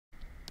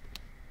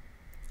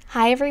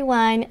Hi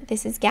everyone,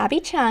 this is Gabby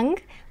Chung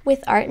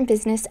with Art and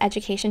Business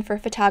Education for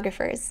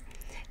Photographers.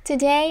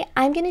 Today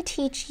I'm going to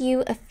teach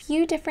you a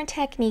few different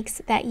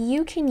techniques that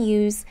you can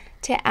use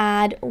to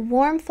add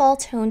warm fall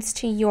tones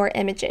to your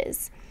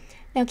images.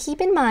 Now keep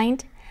in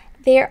mind,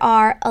 there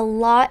are a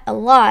lot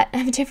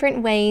of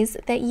different ways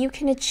that you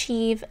can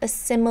achieve a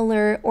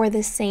similar or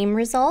the same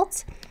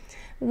result.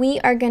 We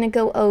are going to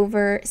go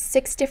over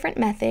 6 different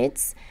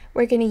methods.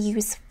 We're going to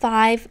use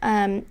 5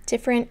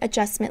 different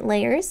adjustment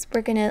layers.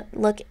 We're going to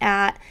look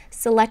at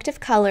selective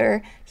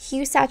color,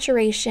 hue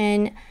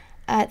saturation,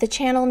 the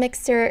channel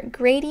mixer,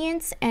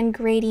 gradients, and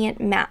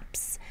gradient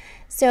maps.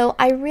 So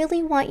I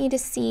really want you to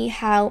see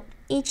how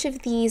each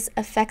of these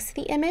affects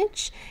the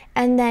image,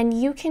 and then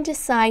you can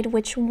decide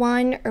which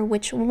one or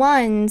which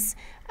ones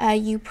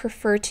you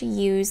prefer to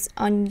use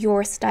on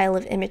your style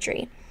of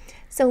imagery.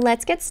 So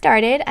let's get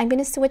started. I'm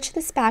going to switch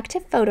this back to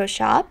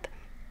Photoshop,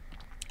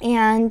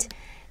 and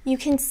you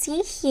can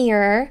see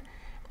here,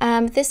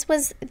 this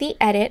was the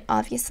edit,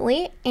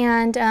 obviously,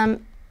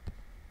 and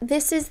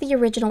this is the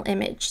original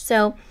image.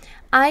 So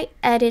I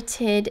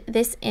edited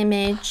this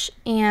image,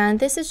 and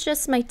this is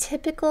just my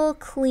typical,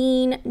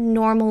 clean,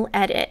 normal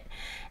edit.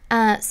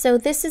 So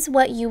this is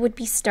what you would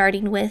be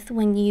starting with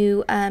when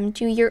you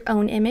do your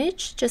own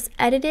image. Just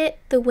edit it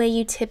the way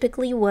you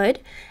typically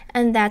would,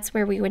 and that's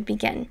where we would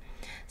begin.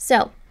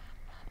 So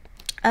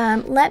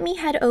let me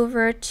head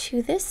over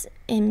to this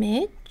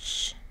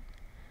image.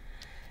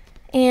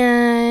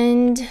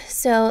 And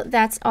so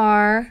that's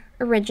our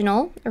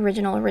original.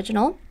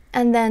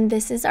 And then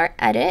this is our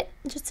edit,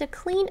 just a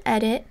clean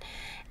edit.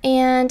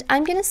 And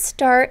I'm going to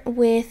start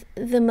with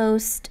the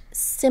most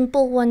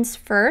simple ones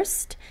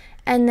first,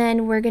 and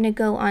then we're going to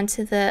go on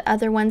to the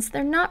other ones.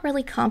 They're not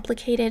really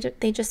complicated,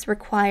 they just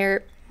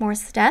require more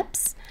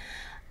steps.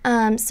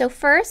 So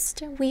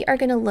first, we are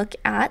going to look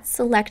at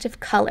selective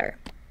color.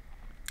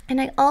 And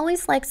I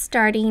always like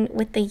starting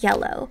with the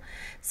yellow.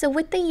 So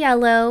with the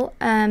yellow,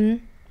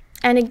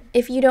 and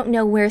if you don't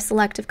know where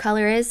selective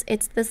color is,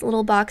 it's this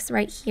little box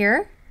right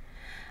here.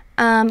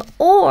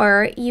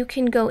 Or you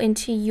can go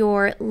into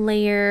your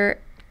layer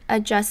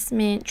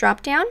adjustment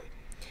dropdown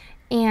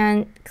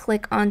and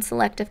click on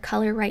selective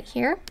color right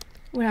here,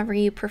 whatever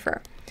you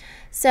prefer.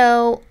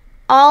 So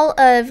all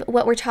of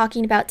what we're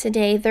talking about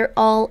today, they're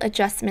all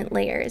adjustment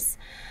layers.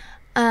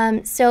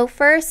 So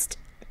first,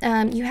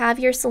 you have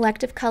your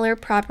selective color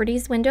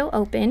properties window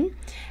open,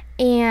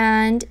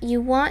 and you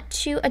want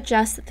to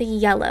adjust the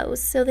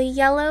yellows. So the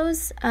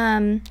yellows,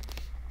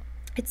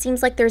 it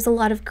seems like there's a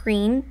lot of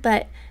green,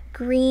 but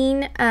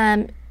green,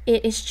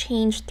 it is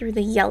changed through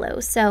the yellow.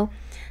 So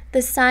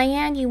the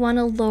cyan, you want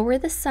to lower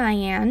the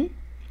cyan,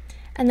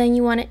 and then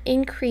you want to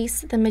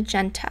increase the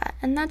magenta,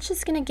 and that's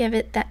just going to give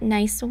it that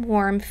nice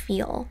warm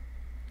feel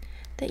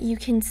that you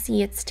can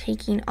see it's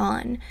taking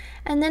on.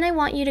 And then I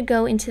want you to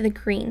go into the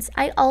greens.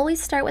 I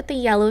always start with the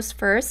yellows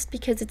first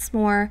because it's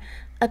more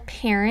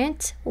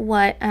apparent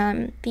what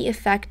the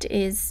effect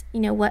is,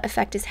 what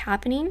effect is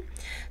happening.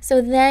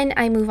 So then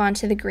I move on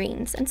to the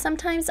greens, and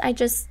sometimes I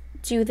just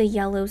do the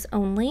yellows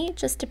only. It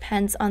just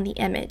depends on the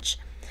image.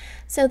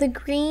 So the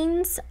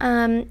greens,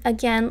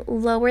 again,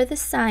 lower the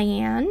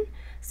cyan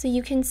so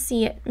you can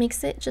see it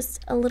makes it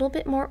just a little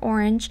bit more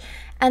orange.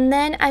 And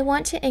then I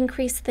want to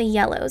increase the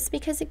yellows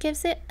because it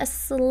gives it a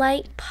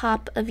slight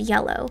pop of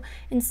yellow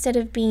instead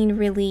of being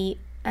really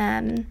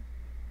kind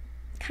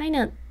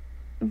of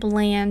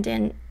bland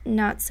and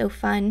not so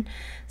fun.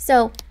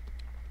 So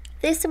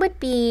this would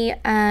be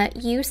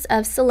use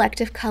of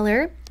selective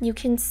color. You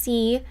can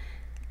see,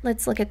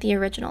 let's look at the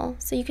original.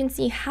 So you can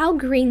see how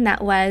green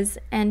that was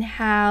and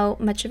how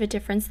much of a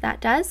difference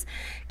that does.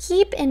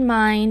 Keep in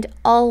mind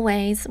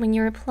always when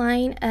you're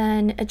applying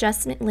an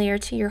adjustment layer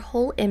to your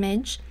whole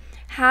image,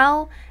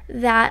 how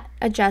that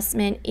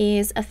adjustment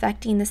is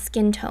affecting the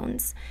skin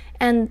tones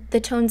and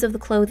the tones of the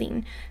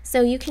clothing.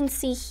 So you can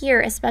see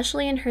here,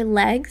 especially in her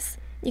legs,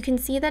 you can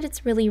see that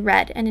it's really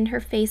red, and in her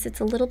face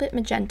it's a little bit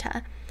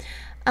magenta.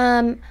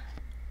 A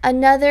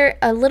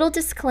little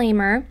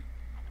disclaimer,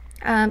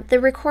 the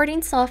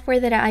recording software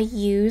that I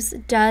use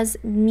does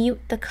mute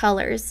the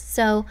colors,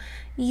 so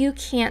you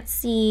can't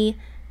see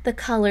the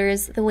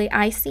colors the way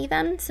I see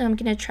them, so I'm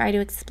going to try to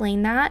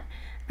explain that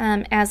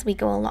as we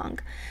go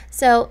along.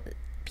 So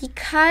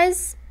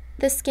because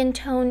the skin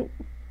tone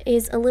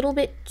is a little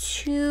bit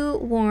too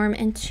warm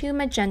and too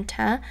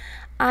magenta,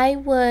 I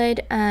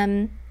would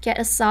get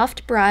a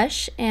soft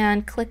brush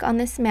and click on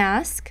this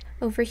mask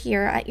over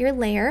here at your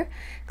layer.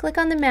 Click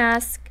on the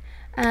mask,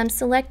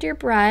 select your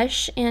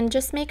brush, and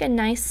just make a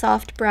nice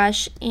soft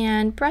brush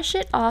and brush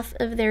it off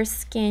of their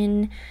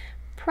skin,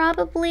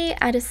 probably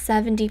at a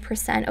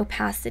 70%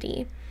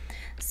 opacity.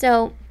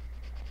 So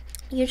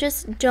you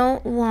just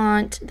don't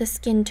want the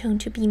skin tone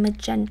to be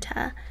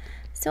magenta.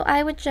 So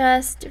I would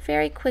just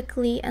very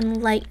quickly and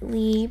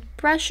lightly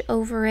brush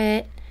over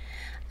it.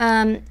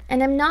 And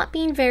I'm not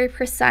being very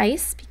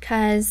precise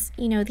because,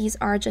 these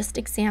are just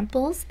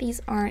examples.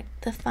 These aren't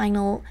the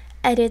final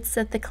edits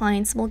that the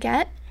clients will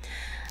get.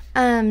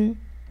 So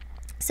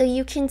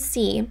you can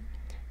see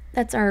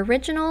That's our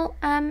original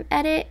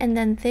edit, and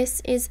then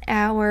this is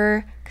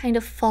our kind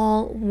of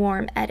fall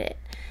warm edit.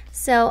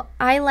 So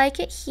I like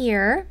it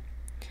here.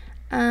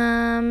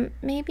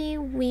 Maybe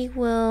we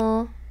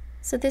will,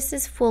 so this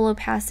is full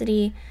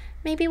opacity.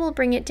 Maybe we'll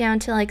bring it down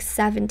to like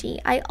 70.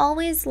 I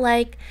always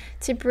like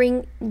to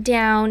bring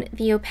down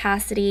the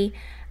opacity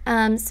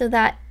so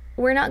that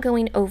we're not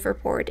going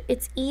overboard.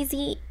 It's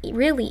easy,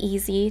 really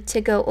easy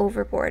to go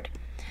overboard.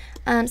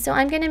 So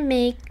I'm going to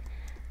make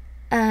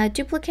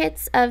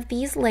duplicates of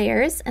these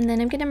layers, and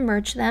then I'm going to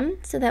merge them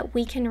so that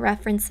we can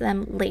reference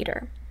them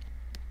later.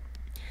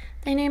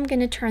 Then I'm going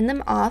to turn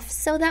them off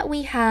so that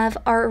we have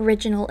our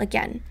original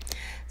again.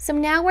 So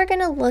now we're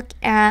going to look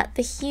at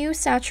the hue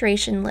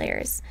saturation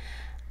layers.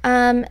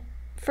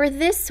 For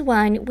this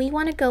one, we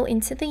want to go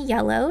into the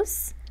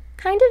yellows,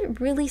 kind of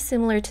really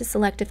similar to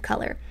selective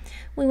color.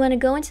 We want to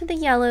go into the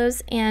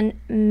yellows and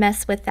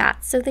mess with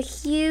that. So the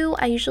hue,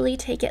 I usually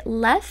take it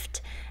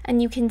left,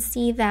 and you can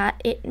see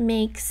that it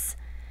makes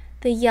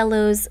the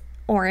yellows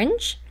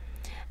orange.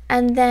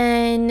 And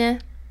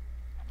then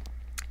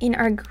in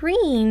our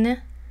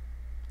green,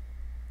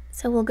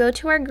 so we'll go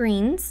to our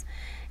greens.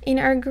 In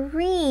our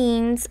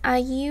greens, I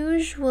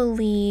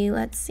usually,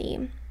 let's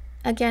see,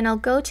 again, I'll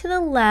go to the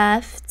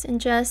left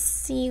and just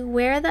see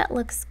where that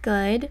looks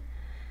good,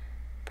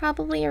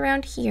 probably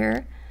around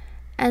here.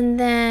 And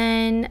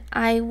then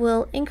I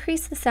will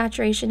increase the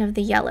saturation of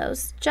the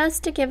yellows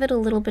just to give it a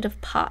little bit of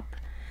pop.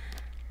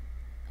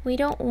 We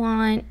don't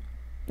want,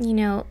 you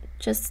know,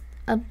 just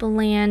a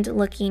bland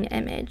looking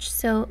image.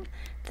 So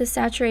the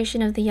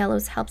saturation of the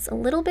yellows helps a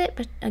little bit,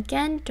 but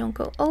again, don't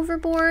go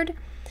overboard.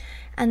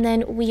 And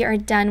then we are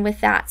done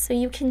with that. So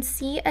you can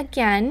see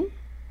again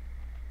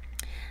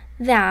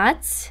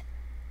that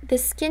the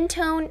skin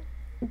tone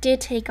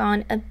did take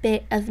on a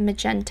bit of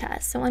magenta.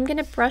 So I'm going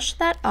to brush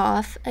that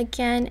off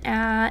again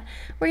at,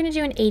 we're going to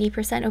do an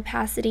 80%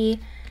 opacity,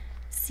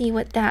 see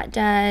what that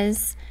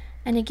does.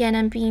 And again,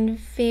 I'm being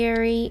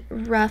very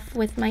rough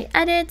with my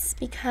edits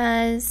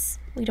because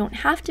we don't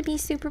have to be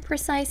super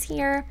precise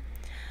here.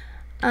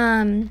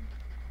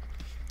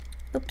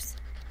 Oops.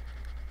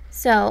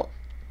 So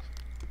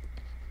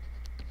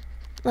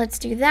let's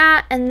do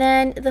that. And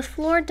then the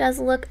floor does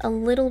look a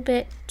little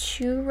bit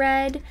too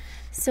red.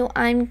 So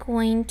I'm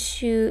going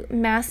to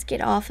mask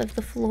it off of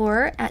the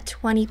floor at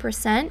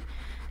 20%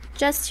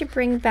 just to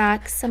bring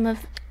back some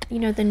of, you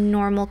know, the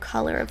normal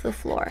color of the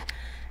floor.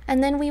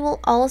 And then we will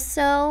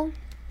also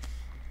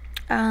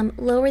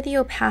lower the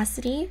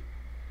opacity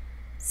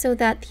so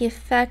that the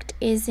effect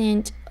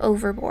isn't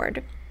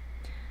overboard.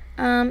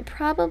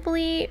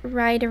 Probably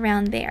right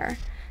around there.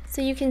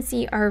 So you can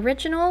see our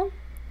original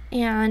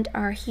and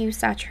our hue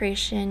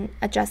saturation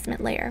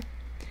adjustment layer.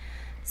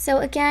 So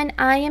again,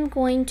 I am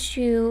going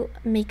to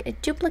make a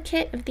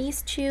duplicate of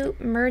these two,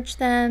 merge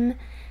them,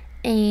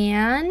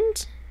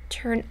 and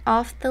turn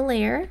off the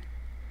layer.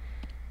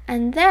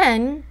 And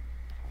then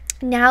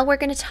now we're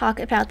going to talk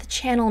about the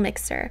channel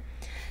mixer.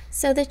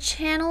 So the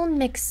channel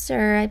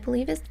mixer, I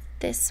believe is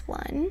this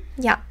one.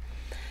 Yeah.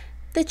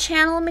 The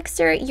channel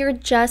mixer, you're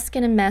just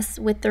going to mess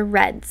with the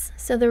reds.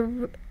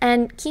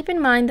 And keep in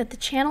mind that the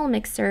channel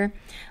mixer,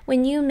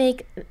 when you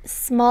make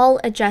small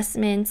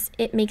adjustments,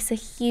 it makes a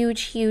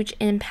huge, huge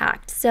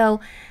impact.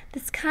 So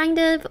that's kind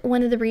of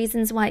one of the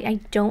reasons why I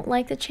don't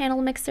like the channel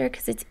mixer,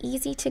 because it's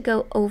easy to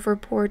go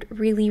overboard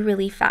really,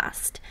 really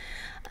fast.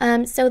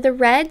 So the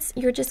reds,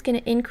 you're just going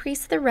to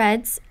increase the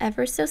reds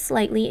ever so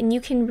slightly, and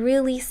you can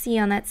really see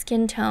on that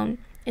skin tone,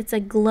 it's a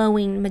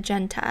glowing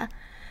magenta.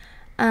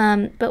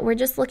 But we're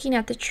just looking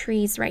at the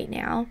trees right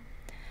now.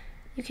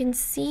 You can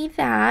see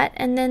that,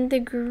 and then the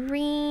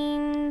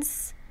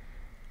greens,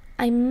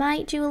 I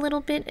might do a little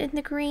bit in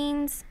the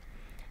greens.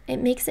 It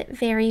makes it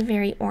very,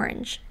 very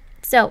orange.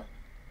 So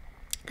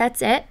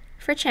that's it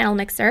for channel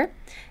mixer.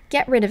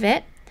 Get rid of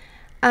it.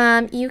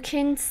 You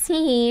can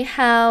see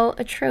how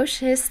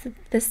atrocious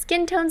the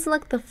skin tones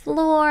look, the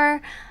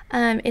floor.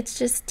 It's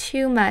just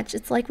too much.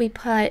 It's like we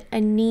put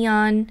a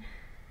neon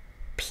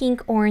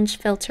pink orange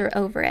filter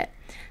over it.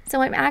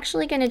 So I'm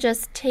actually going to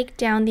just take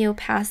down the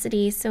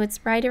opacity so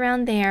it's right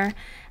around there.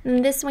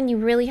 And this one you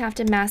really have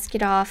to mask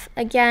it off.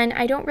 Again,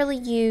 I don't really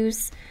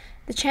use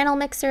the channel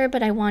mixer,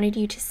 but I wanted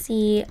you to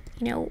see,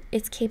 you know,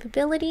 its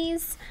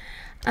capabilities.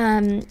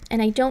 And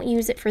I don't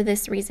use it for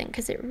this reason,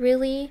 because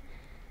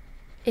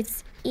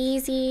it's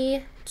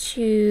easy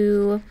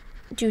to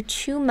do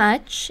too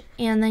much,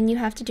 and then you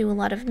have to do a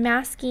lot of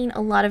masking,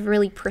 a lot of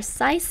really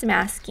precise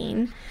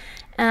masking,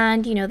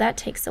 and you know, that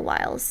takes a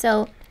while.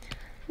 So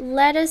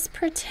let us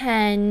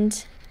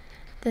pretend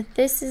that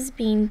this is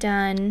being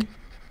done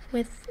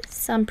with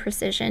some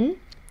precision.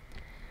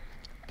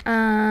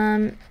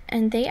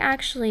 And they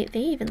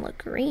even look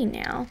green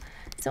now.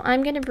 So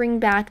I'm going to bring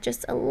back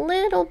just a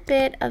little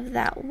bit of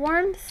that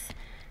warmth,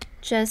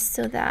 just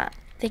so that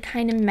they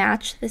kind of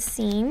match the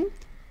scene.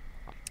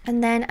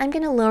 And then I'm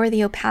going to lower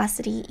the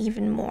opacity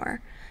even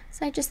more.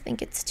 So I just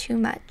think it's too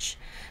much.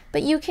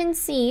 But you can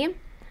see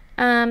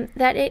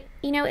that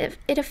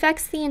it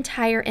affects the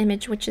entire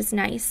image, which is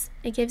nice.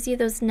 It gives you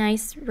those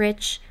nice,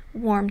 rich,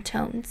 warm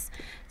tones.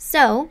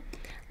 So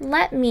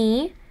let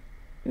me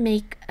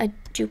make a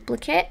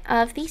duplicate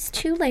of these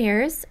two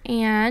layers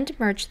and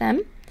merge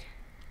them,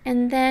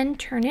 and then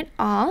turn it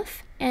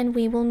off, and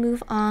we will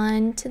move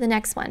on to the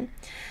next one.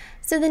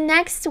 So the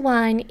next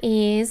one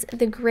is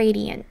the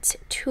gradient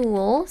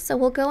tool. So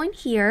we'll go in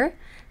here,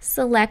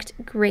 select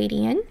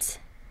gradient,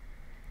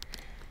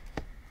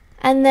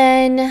 and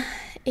then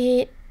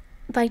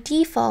by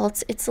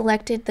default it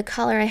selected the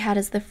color I had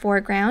as the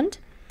foreground.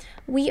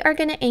 We are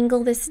going to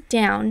angle this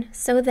down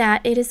so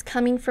that it is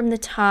coming from the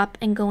top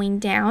and going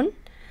down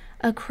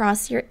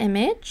across your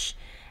image.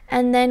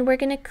 And then we're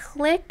going to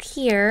click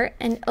here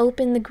and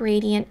open the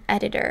gradient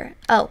editor.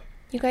 Oh,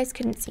 you guys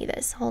couldn't see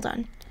this. Hold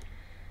on.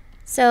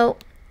 So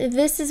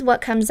this is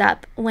what comes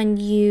up when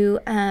you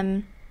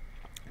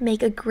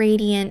make a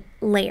gradient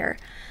layer.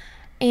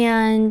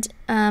 And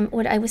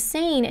what I was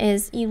saying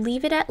is you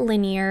leave it at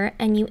linear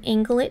and you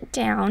angle it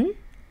down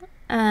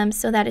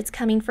so that it's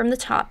coming from the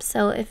top.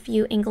 So if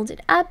you angled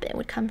it up, it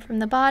would come from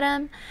the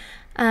bottom.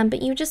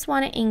 But you just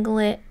want to angle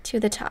it to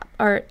the top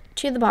or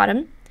to the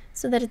bottom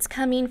so that it's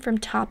coming from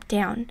top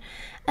down.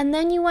 And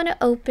then you want to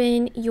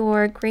open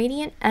your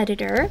gradient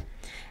editor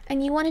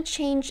and you want to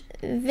change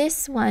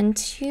this one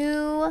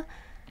to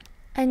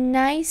a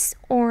nice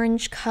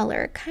orange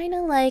color, kind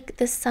of like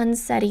the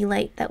sunsetty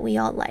light that we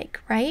all like,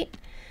 right?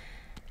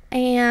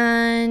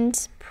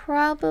 And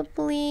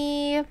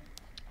probably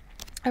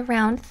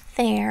around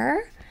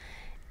there.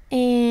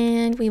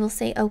 And we will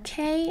say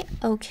okay,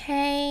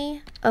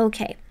 okay,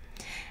 okay.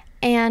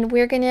 And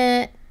we're going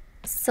to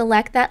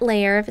select that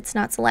layer. If it's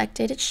not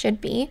selected, it should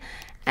be,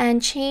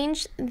 and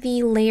change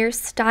the layer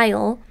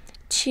style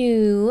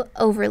to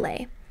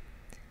overlay.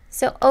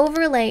 So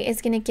overlay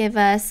is going to give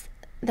us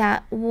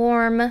that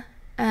warm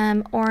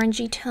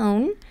orangey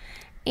tone,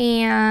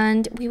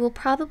 and we will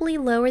probably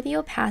lower the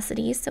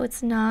opacity so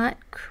it's not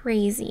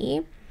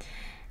crazy.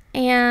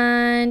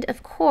 And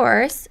of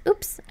course,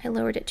 oops, I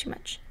lowered it too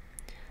much.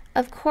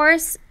 Of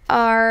course,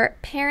 our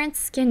parent's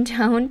skin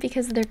tone,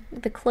 because they're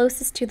the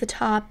closest to the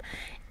top,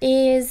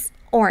 is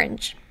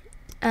orange.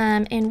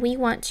 And we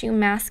want to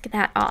mask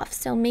that off.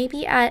 So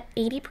maybe at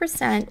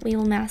 80%, we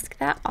will mask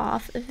that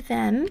off of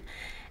them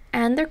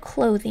and their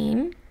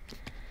clothing,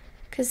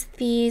 because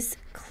these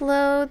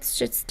clothes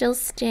should still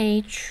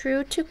stay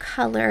true to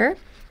color,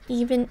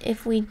 even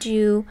if we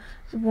do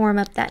warm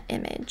up that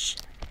image.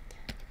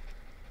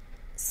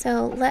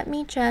 So let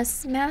me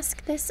just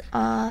mask this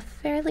off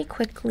fairly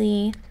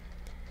quickly.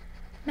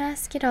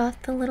 Mask it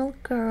off the little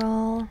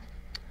girl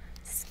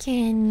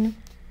skin.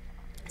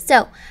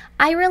 So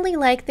I really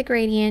like the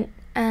gradient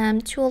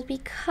tool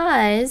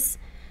because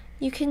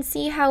you can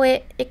see how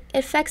it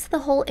affects the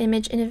whole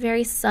image in a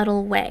very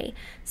subtle way.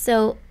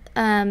 So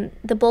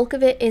the bulk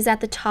of it is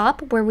at the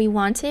top where we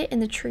want it in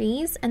the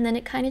trees, and then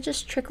it kind of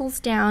just trickles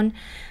down,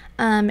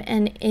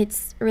 and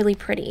it's really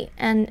pretty.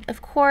 And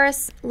of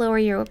course, lower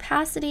your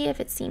opacity if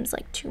it seems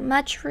like too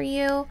much for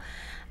you.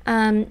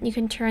 You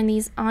can turn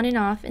these on and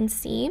off and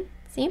see,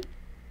 it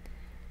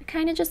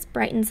kind of just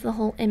brightens the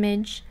whole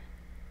image,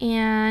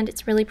 and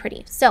it's really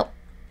pretty. So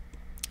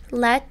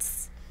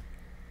let's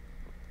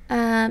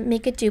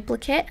make a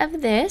duplicate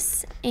of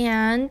this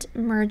and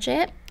merge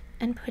it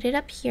and put it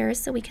up here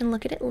so we can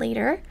look at it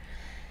later,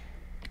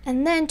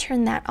 and then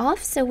turn that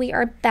off so we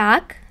are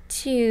back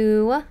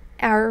to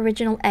our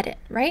original edit,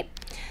 right?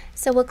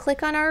 So we'll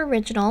click on our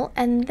original,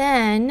 and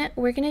then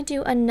we're going to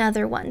do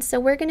another one. So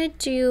we're going to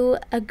do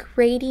a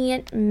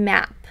gradient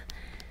map.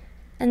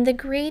 And the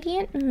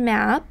gradient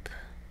map,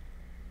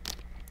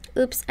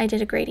 oops, I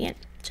did a gradient.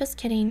 Just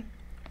kidding.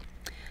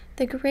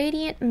 The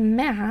gradient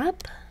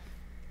map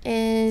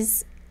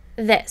is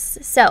this.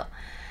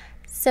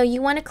 So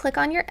you want to click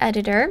on your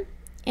editor,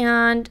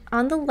 and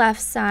on the left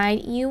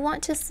side, you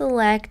want to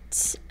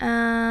select,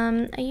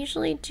 I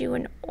usually do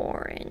an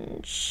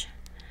orange.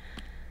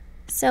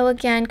 So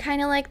again,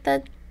 kind of like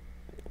the,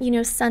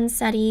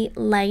 sunsetty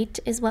light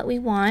is what we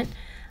want,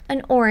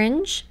 an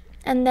orange.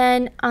 And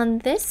then on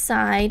this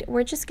side,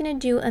 we're just going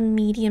to do a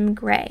medium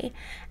gray.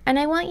 And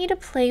I want you to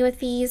play with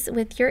these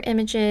with your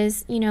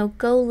images,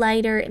 go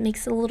lighter, it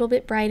makes it a little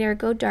bit brighter,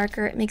 go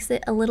darker, it makes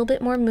it a little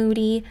bit more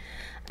moody.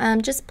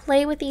 Just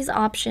play with these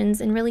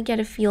options and really get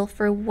a feel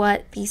for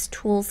what these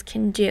tools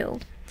can do.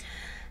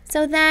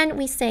 So then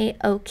we say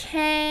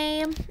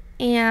okay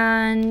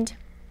and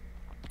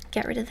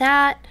get rid of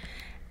that.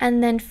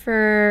 And then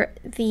for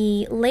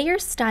the layer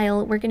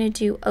style, we're going to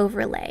do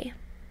overlay.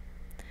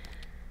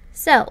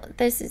 So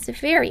this is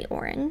very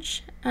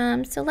orange.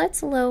 So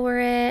let's lower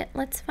it.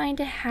 Let's find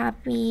a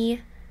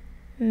happy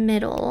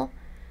middle.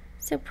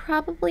 So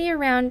probably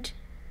around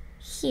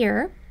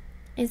here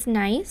is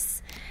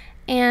nice.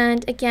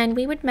 And again,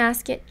 we would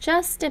mask it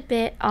just a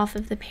bit off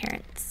of the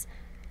parents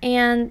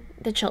and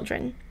the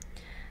children.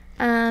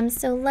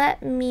 So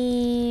let's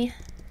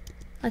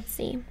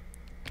see.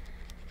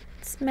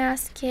 Let's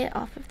mask it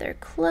off of their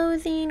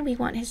clothing. We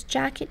want his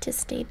jacket to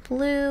stay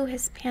blue,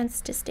 his pants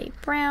to stay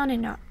brown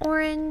and not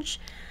orange.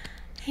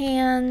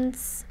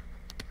 Hands.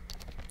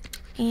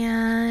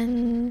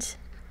 And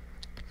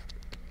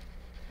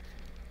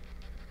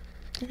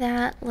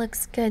that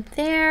looks good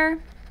there.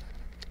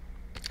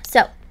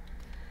 So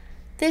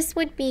this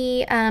would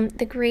be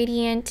the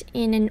gradient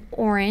in an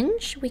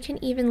orange. We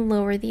can even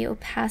lower the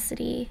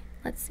opacity.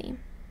 Let's see.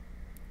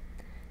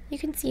 You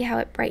can see how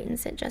it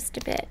brightens it just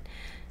a bit.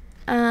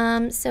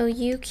 So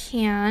you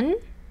can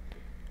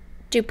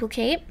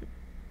duplicate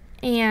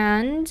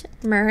and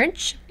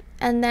merge,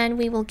 and then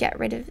we will get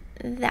rid of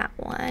that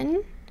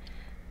one.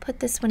 Put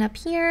this one up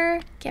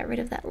here, get rid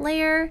of that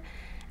layer.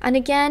 And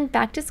again,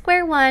 back to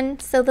square one.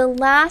 So the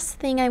last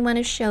thing I want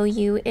to show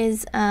you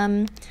is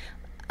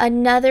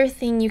another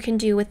thing you can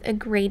do with a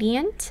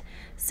gradient.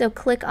 So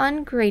click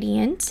on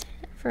gradient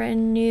for a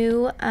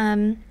new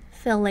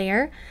fill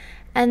layer.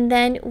 And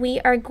then we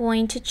are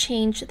going to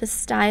change the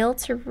style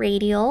to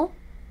radial.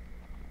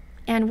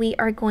 And we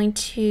are going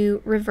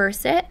to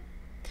reverse it.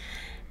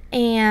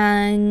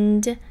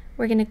 And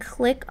we're going to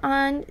click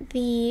on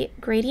the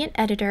gradient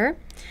editor.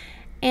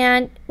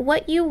 And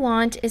what you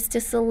want is to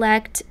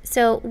select,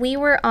 so we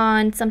were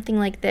on something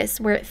like this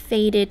where it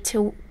faded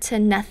to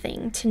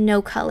nothing, to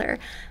no color.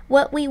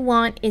 What we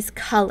want is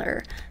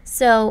color.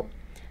 So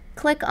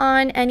click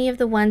on any of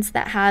the ones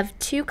that have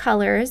two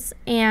colors,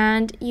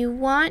 and you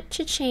want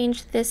to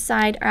change this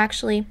side, or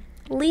actually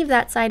leave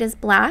that side as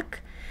black,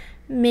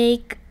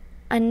 make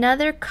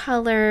another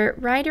color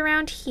right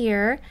around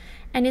here,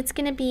 and it's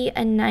going to be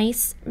a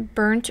nice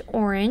burnt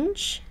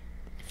orange,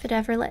 if it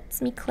ever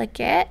lets me click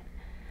it.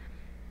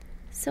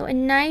 So a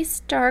nice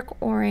dark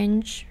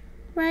orange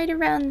right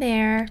around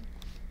there.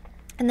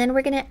 And then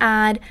we're going to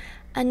add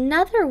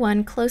another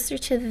one closer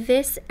to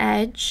this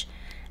edge.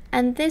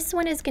 And this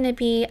one is going to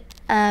be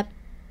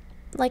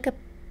like a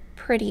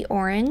pretty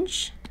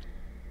orange,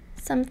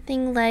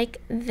 something like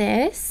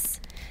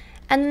this.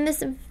 And then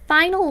this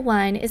final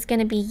one is going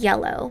to be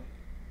yellow.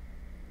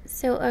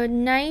 So a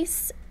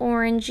nice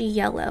orangey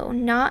yellow,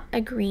 not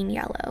a green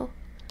yellow.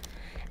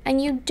 And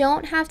you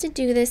don't have to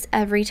do this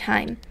every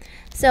time.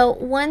 So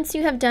once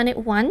you have done it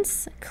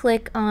once,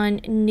 click on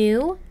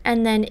New,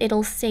 and then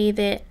it'll save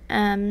it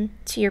to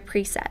your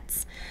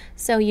presets.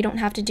 So you don't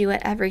have to do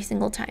it every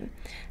single time.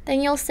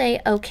 Then you'll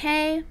say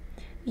OK.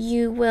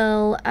 You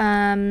will,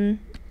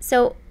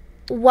 so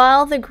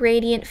while the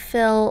gradient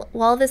fill,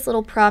 while this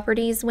little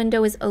properties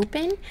window is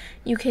open,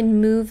 you can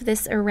move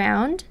this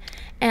around,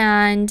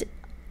 and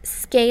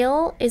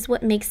scale is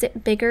what makes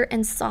it bigger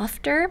and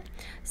softer.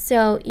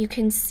 So you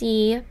can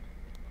see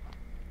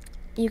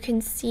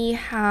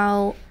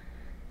how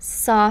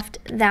soft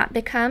that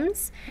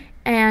becomes.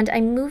 And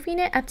I'm moving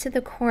it up to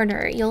the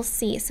corner, you'll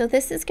see. So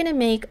this is going to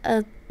make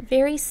a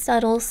very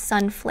subtle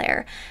sun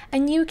flare,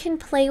 and you can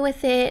play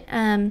with it,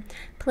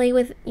 play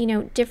with, you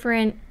know,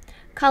 different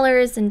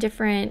colors and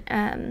different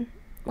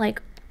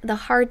like the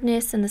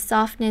hardness and the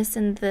softness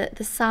and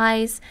the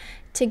size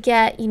to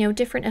get, you know,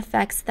 different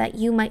effects that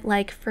you might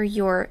like for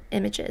your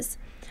images.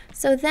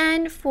 So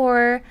then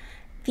for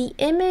the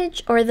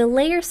image, or the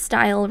layer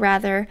style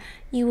rather,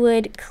 you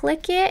would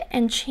click it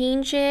and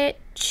change it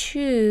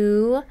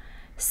to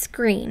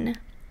screen.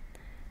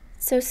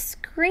 So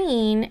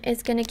screen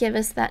is going to give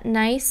us that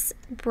nice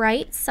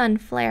bright sun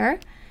flare,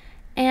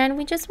 and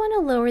we just want to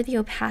lower the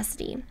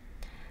opacity.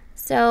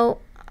 So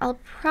I'll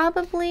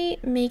probably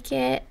make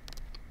it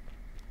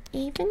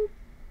even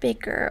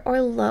bigger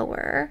or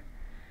lower,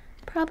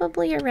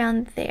 probably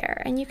around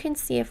there. And you can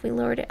see if we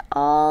lowered it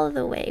all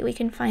the way, we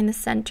can find the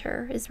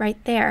center is right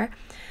there.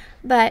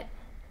 But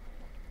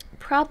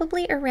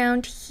probably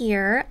around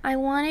here, I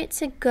want it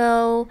to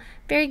go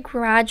very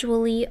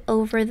gradually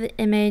over the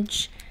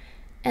image,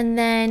 and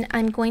then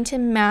I'm going to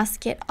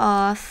mask it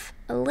off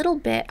a little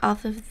bit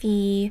off of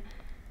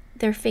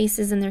their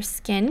faces and their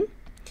skin.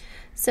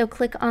 So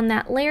click on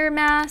that layer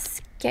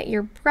mask, get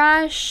your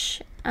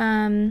brush,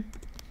 put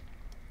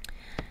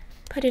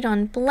it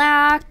on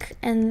black,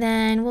 and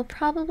then we'll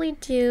probably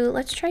do,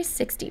 let's try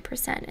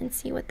 60% and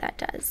see what that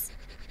does.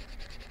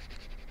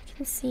 You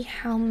can see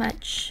how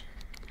much.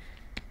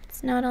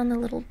 It's not on the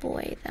little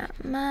boy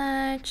that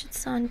much.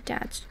 It's on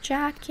Dad's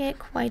jacket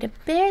quite a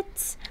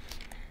bit.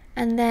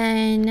 And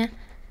then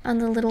on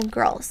the little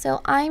girl.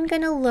 So I'm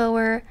going to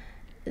lower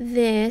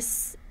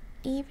this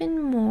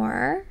even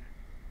more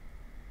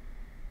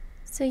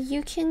so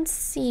you can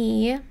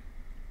see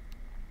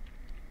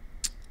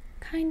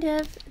kind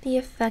of the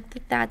effect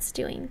that that's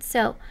doing.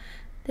 So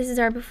this is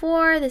our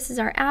before, this is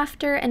our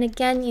after, and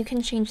again, you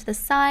can change the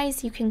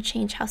size, you can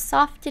change how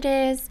soft it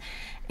is,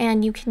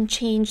 and you can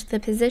change the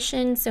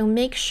position. So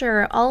make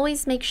sure,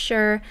 always make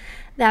sure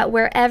that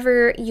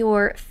wherever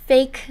your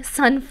fake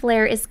sun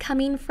flare is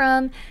coming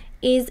from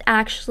is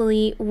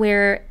actually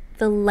where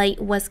the light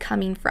was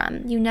coming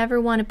from. You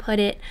never want to put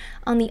it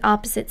on the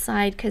opposite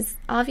side, because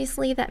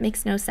obviously that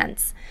makes no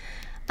sense.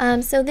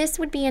 So this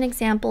would be an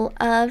example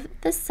of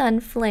the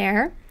sun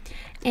flare,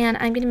 and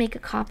I'm going to make a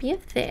copy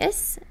of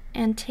this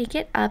and take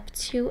it up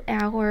to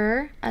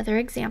our other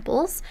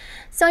examples.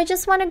 So I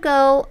just want to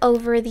go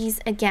over these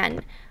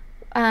again,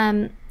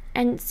 and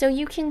so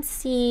you can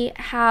see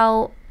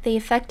how they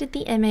affected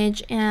the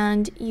image,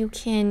 and you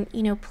can,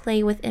 you know,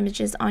 play with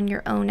images on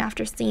your own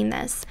after seeing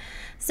this.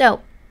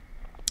 So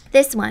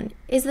This one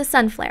is the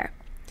sun flare.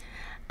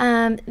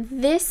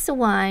 This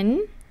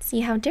one,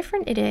 see how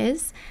different it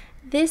is?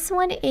 This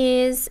one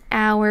is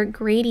our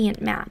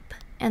gradient map,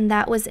 and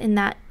that was in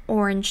that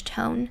orange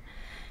tone.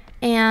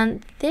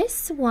 And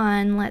this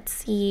one, let's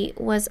see,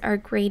 was our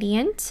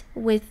gradient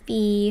with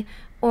the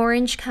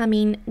orange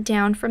coming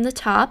down from the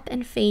top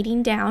and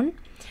fading down.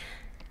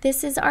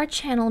 This is our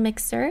channel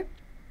mixer.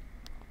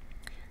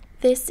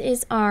 This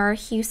is our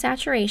hue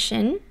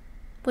saturation,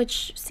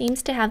 which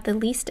seems to have the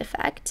least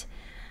effect.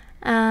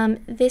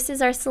 This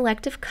is our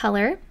selective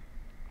color,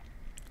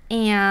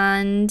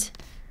 and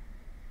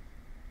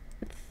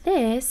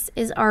this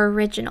is our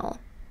original.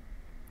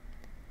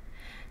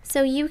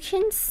 So you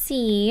can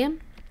see,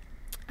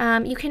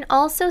 you can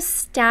also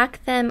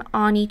stack them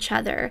on each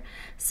other.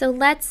 So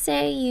let's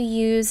say you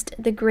used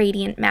the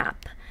gradient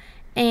map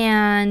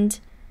and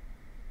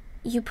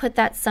you put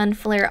that sun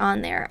flare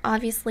on there,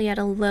 obviously at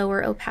a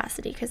lower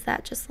opacity because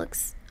that just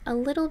looks a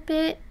little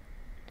bit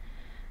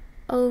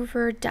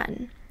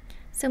overdone.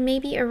 So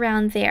maybe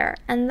around there.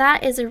 And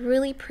that is a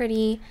really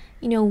pretty,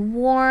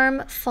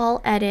 warm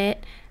fall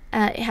edit.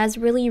 It has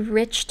really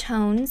rich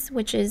tones,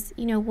 which is,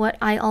 what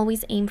I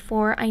always aim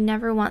for. I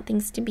never want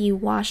things to be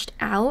washed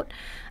out.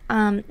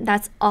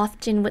 That's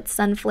often what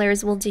sun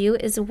flares will do,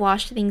 is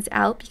wash things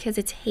out because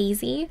it's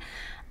hazy.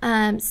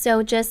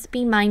 So just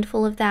be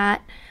mindful of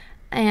that.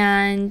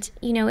 And,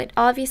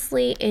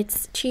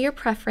 it's to your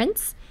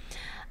preference.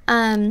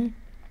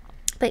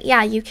 But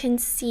yeah, you can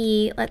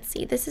see, let's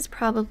see, this is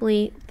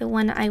probably the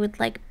one I would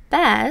like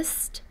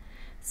best.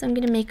 So I'm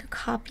going to make a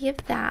copy of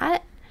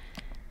that.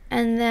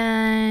 And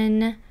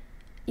then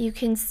you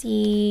can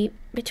see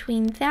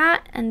between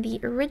that and the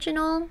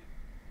original,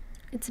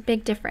 it's a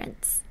big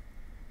difference.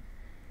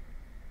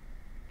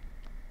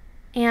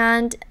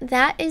 And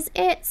that is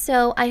it.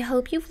 So I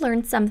hope you've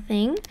learned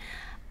something.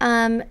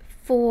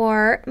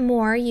 For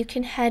more, you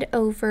can head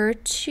over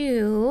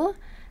to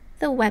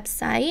the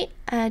website,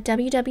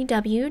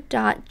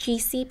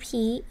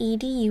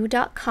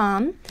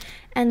 www.gcpedu.com,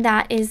 and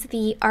that is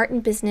the Art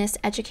and Business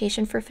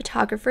Education for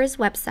Photographers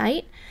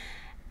website.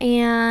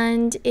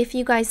 And if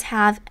you guys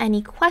have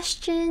any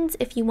questions,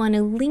 if you want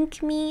to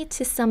link me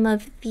to some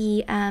of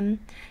the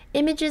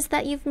images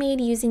that you've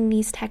made using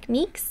these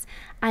techniques,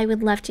 I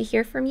would love to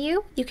hear from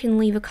you. You can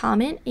leave a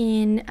comment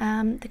in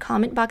the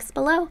comment box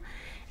below.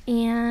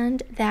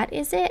 And that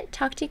is it.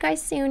 Talk to you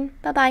guys soon.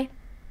 Bye-bye.